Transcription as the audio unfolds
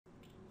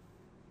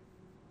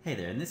Hey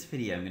there, in this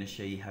video I'm going to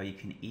show you how you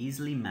can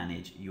easily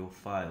manage your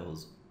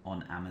files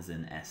on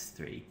Amazon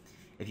S3.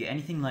 If you're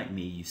anything like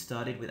me, you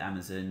started with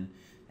Amazon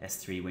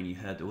S3 when you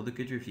heard all the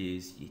good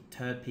reviews, you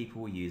heard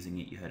people were using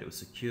it, you heard it was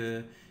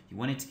secure, you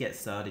wanted to get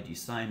started, you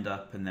signed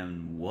up, and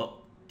then what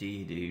do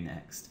you do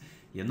next?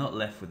 You're not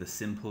left with a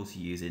simple to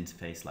use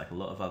interface like a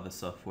lot of other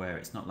software.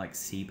 It's not like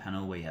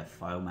cPanel where you have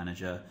File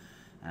Manager.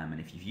 And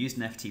if you've used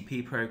an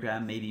FTP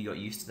program, maybe you got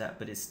used to that,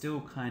 but it's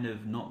still kind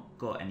of not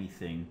got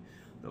anything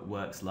that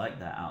works like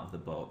that out of the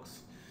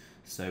box.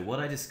 So what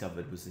I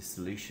discovered was this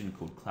solution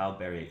called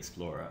Cloudberry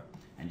Explorer,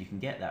 and you can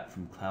get that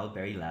from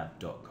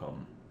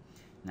cloudberrylab.com.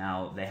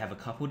 Now they have a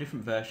couple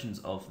different versions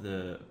of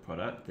the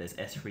product. There's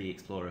S3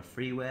 Explorer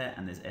Freeware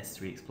and there's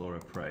S3 Explorer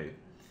Pro.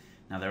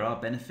 Now there are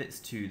benefits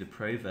to the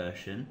Pro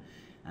version,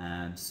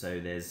 so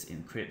there's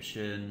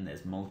encryption,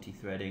 there's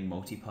multi-threading,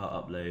 multi-part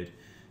upload,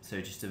 so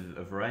just a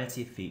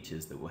variety of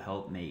features that will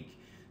help make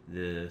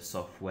the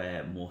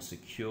software more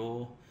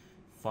secure,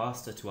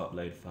 faster to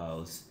upload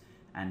files,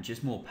 and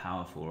just more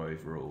powerful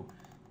overall.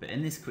 But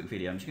in this quick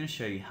video I'm just going to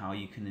show you how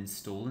you can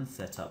install and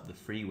set up the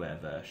freeware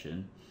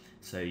version.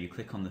 So you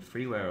click on the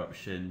freeware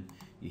option,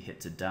 you hit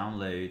to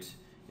download,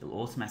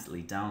 it'll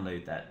automatically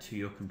download that to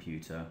your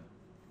computer,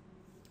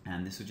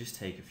 and this will just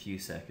take a few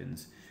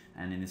seconds.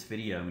 And in this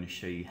video I'm going to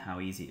show you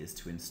how easy it is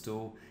to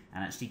install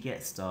and actually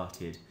get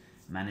started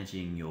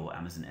managing your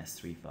Amazon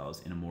S3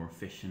 files in a more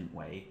efficient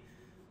way.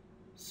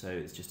 So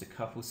it's just a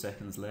couple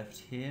seconds left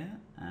here,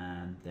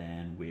 and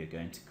then we are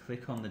going to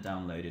click on the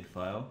downloaded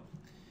file.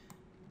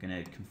 We're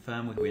going to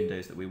confirm with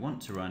Windows that we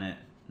want to run it,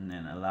 and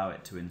then allow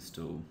it to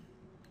install.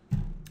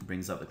 It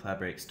brings up the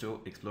Cloudberry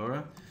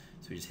Explorer,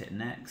 so we just hit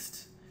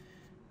next.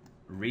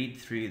 Read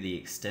through the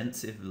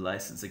extensive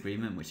license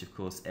agreement, which of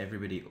course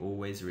everybody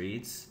always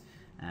reads,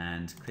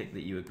 and click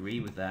that you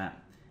agree with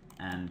that,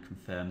 and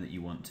confirm that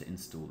you want to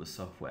install the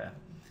software.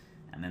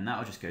 And then that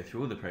will just go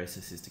through all the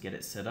processes to get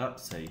it set up.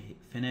 So you hit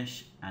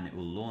finish and it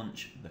will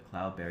launch the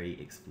Cloudberry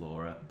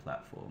Explorer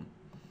platform.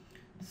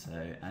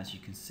 So as you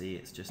can see,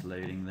 it's just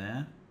loading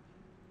there.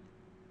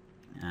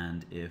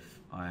 And if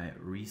I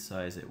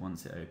resize it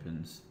once it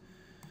opens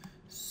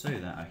so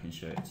that I can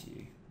show it to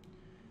you.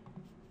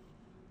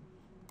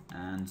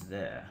 And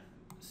there.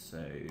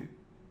 So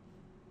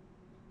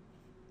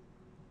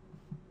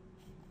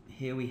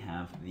here we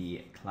have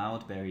the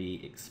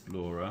Cloudberry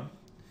Explorer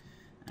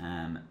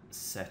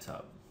set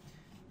up.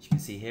 As you can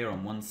see here,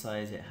 on one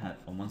side it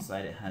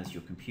has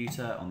your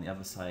computer, on the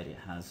other side it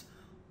has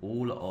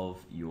all of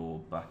your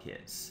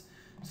buckets.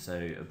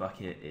 So a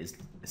bucket is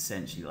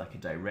essentially like a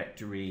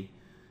directory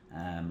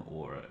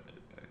or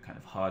a kind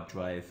of hard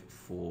drive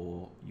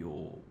for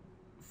your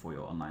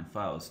online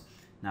files.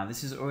 Now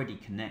this is already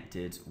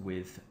connected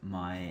with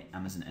my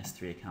Amazon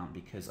S3 account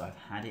because I've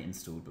had it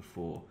installed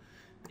before.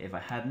 If I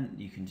hadn't,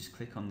 you can just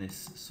click on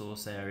this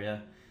source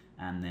area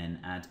and then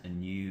add a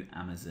new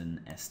Amazon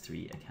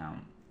S3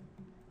 account.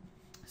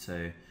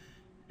 So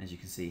as you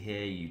can see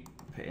here, you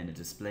put in a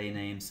display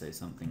name, so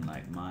something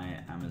like my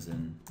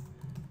Amazon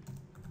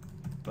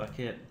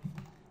bucket,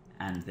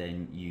 and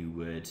then you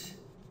would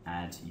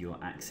add your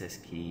access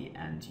key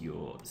and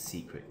your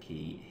secret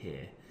key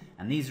here.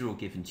 And these are all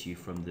given to you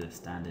from the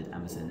standard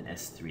Amazon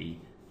S3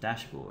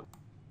 dashboard.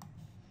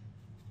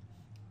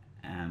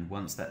 And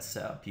once that's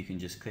set up, you can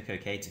just click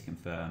OK to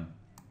confirm.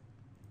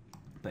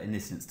 But in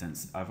this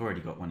instance, I've already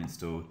got one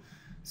installed,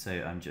 so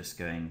I'm just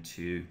going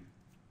to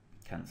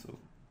cancel.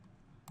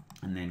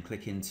 And then I'm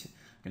going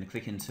to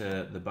click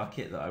into the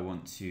bucket that I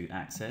want to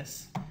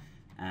access,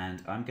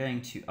 and I'm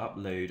going to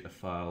upload a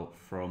file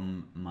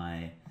from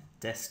my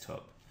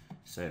desktop.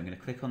 So I'm going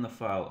to click on the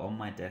file on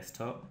my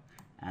desktop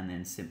and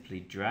then simply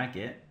drag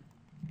it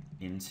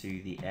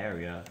into the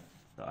area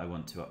that I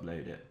want to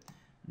upload it.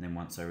 And then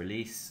once I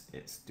release,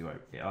 it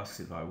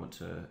asks if I want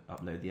to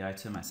upload the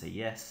item. I say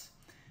yes,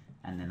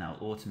 and then I'll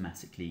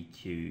automatically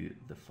queue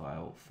the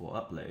file for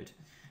upload.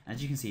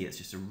 As you can see, it's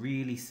just a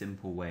really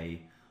simple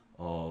way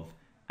of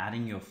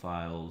adding your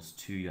files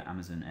to your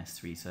Amazon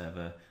S3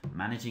 server,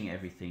 managing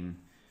everything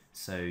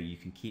so you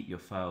can keep your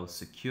files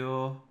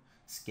secure,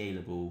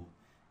 scalable,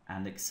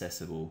 and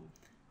accessible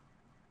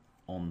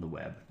on the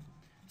web.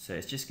 So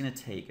it's just going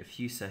to take a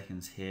few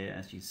seconds here.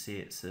 As you see,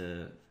 it's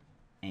a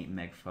 8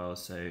 meg file,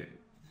 so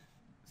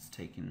it's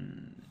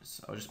taken.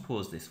 So I'll just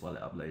pause this while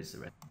it uploads the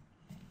rest.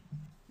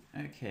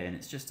 Okay, and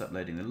it's just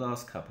uploading the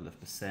last couple of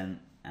 %,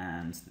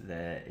 and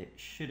there it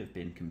should have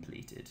been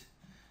completed.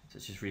 So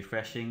it's just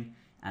refreshing,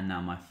 and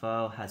now my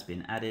file has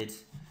been added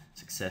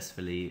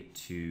successfully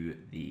to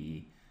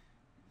the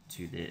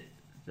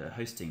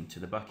hosting, to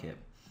the bucket,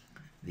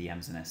 the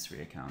Amazon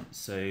S3 account.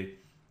 So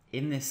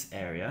in this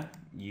area,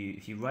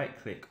 if you right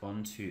click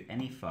onto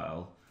any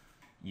file,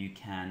 you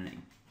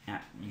can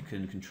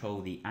control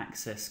the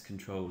access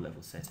control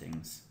level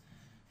settings.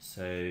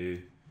 So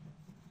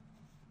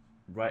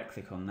right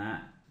click on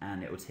that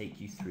and it will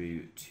take you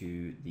through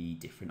to the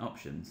different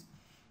options.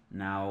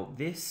 Now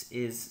this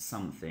is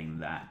something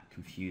that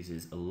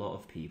confuses a lot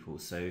of people.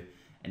 So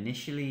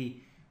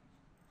initially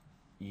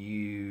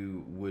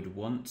you would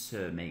want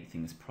to make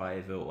things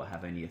private or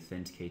have only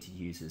authenticated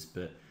users,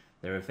 but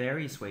there are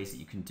various ways that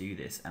you can do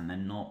this and they're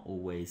not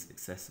always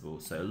accessible.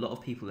 So a lot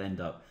of people end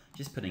up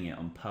just putting it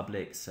on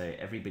public so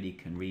everybody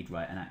can read,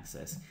 write and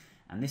access.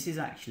 And this is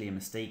actually a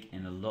mistake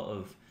in a lot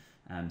of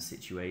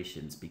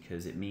situations,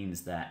 because it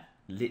means that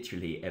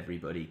literally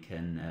everybody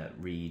can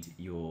read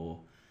your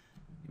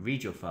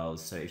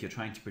files. So if you're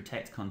trying to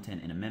protect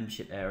content in a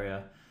membership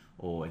area,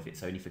 or if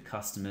it's only for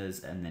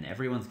customers and then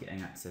everyone's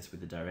getting access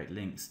with the direct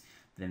links,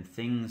 then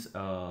things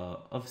are,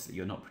 obviously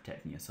you're not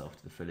protecting yourself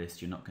to the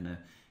fullest. You're not going to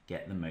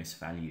get the most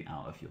value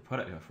out of your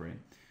product offering.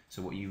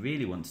 So what you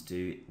really want to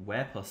do,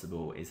 where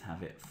possible, is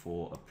have it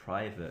for a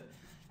private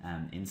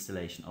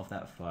installation of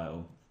that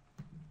file,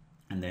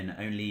 and then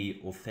only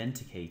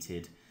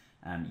authenticated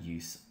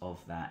use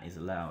of that is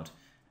allowed.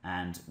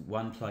 And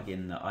one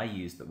plugin that I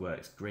use that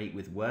works great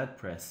with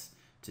WordPress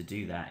to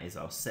do that is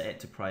I'll set it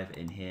to private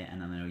in here, and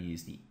then I'll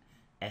use the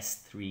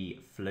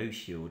S3 Flow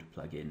Shield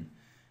plugin,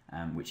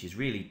 which is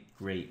really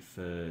great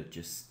for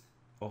just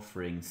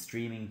offering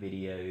streaming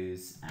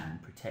videos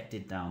and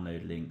protected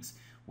download links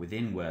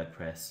within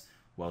WordPress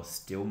while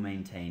still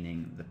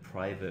maintaining the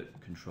private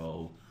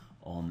control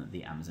on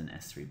the Amazon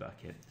S3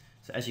 bucket.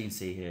 So as you can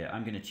see here,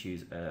 I'm going to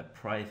choose a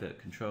private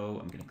control.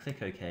 I'm going to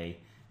click OK,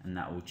 and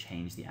that will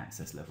change the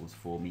access levels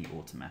for me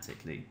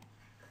automatically.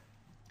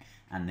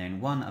 And then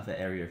one other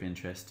area of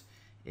interest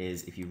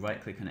is if you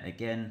right click on it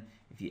again,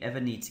 if you ever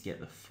need to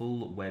get the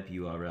full web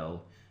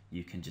URL,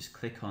 you can just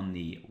click on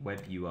the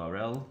web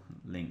URL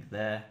link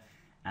there,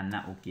 and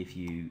that will give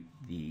you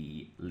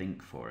the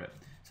link for it.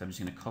 So I'm just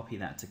going to copy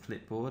that to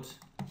clipboard,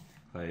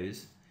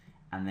 close,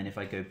 and then if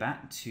I go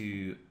back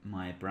to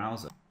my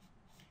browser,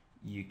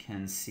 you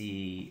can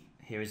see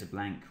here is a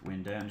blank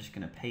window. I'm just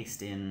going to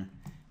paste in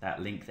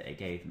that link that it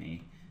gave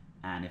me,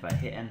 and if I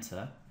hit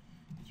enter,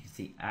 you can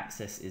see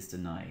access is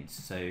denied.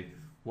 So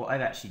what I've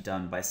actually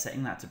done by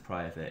setting that to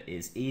private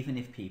is even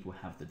if people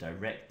have the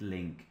direct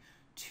link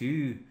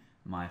to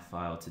my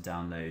file to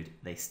download,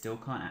 they still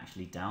can't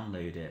actually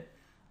download it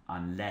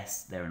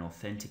unless they're an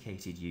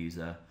authenticated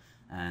user.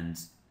 And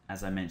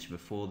as I mentioned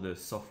before, the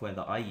software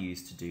that I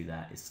use to do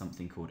that is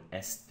something called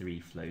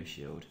S3 Flow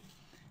Shield.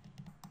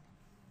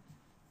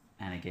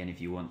 And again,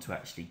 if you want to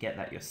actually get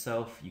that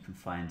yourself, you can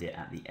find it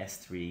at the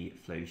S3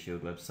 Flow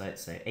Shield website.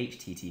 So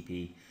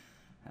http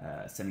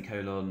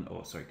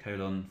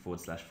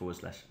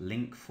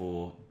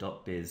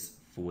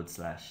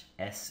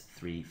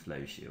link4.biz/s3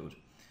 flow shield.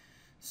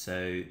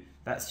 So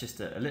that's just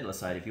a little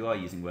aside if you are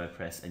using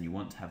WordPress and you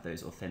want to have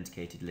those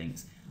authenticated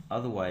links.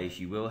 Otherwise,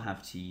 you will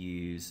have to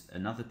use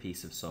another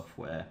piece of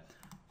software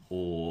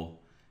or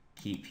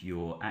keep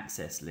your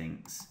access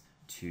links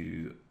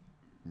to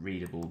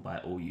readable by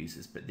all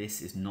users, but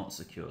this is not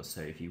secure.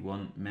 So if you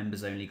want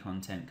members only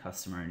content,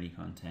 customer only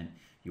content,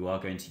 you are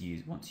going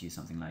to want to use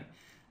something like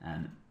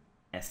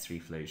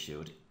S3 Flow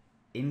Shield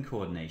in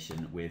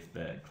coordination with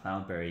the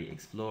Cloudberry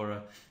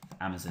Explorer for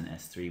Amazon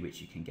S3,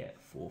 which you can get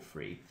for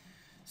free.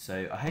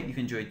 So I hope you've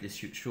enjoyed this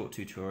short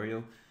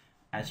tutorial.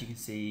 As you can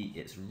see,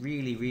 it's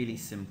really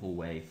simple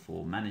way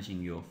for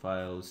managing your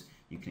files.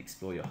 You can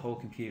explore your whole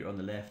computer on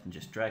the left and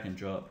just drag and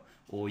drop,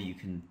 or you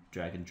can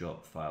drag and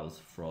drop files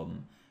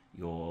from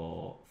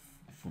your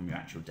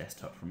actual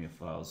desktop, from your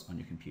files on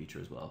your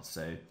computer as well.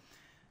 So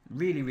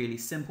really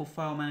simple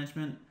file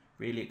management,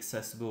 really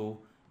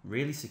accessible,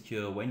 really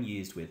secure when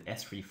used with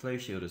S3 Flow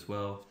Shield as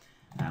well,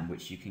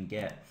 which you can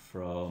get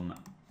from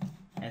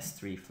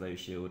S3 Flow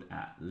Shield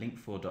at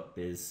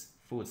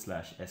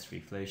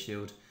link4.biz/S3 Flow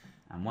Shield.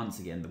 And once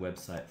again, the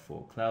website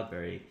for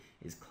Cloudberry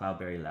is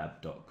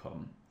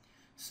cloudberrylab.com.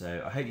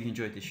 So I hope you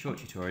enjoyed this short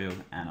tutorial,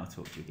 and I'll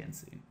talk to you again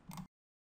soon.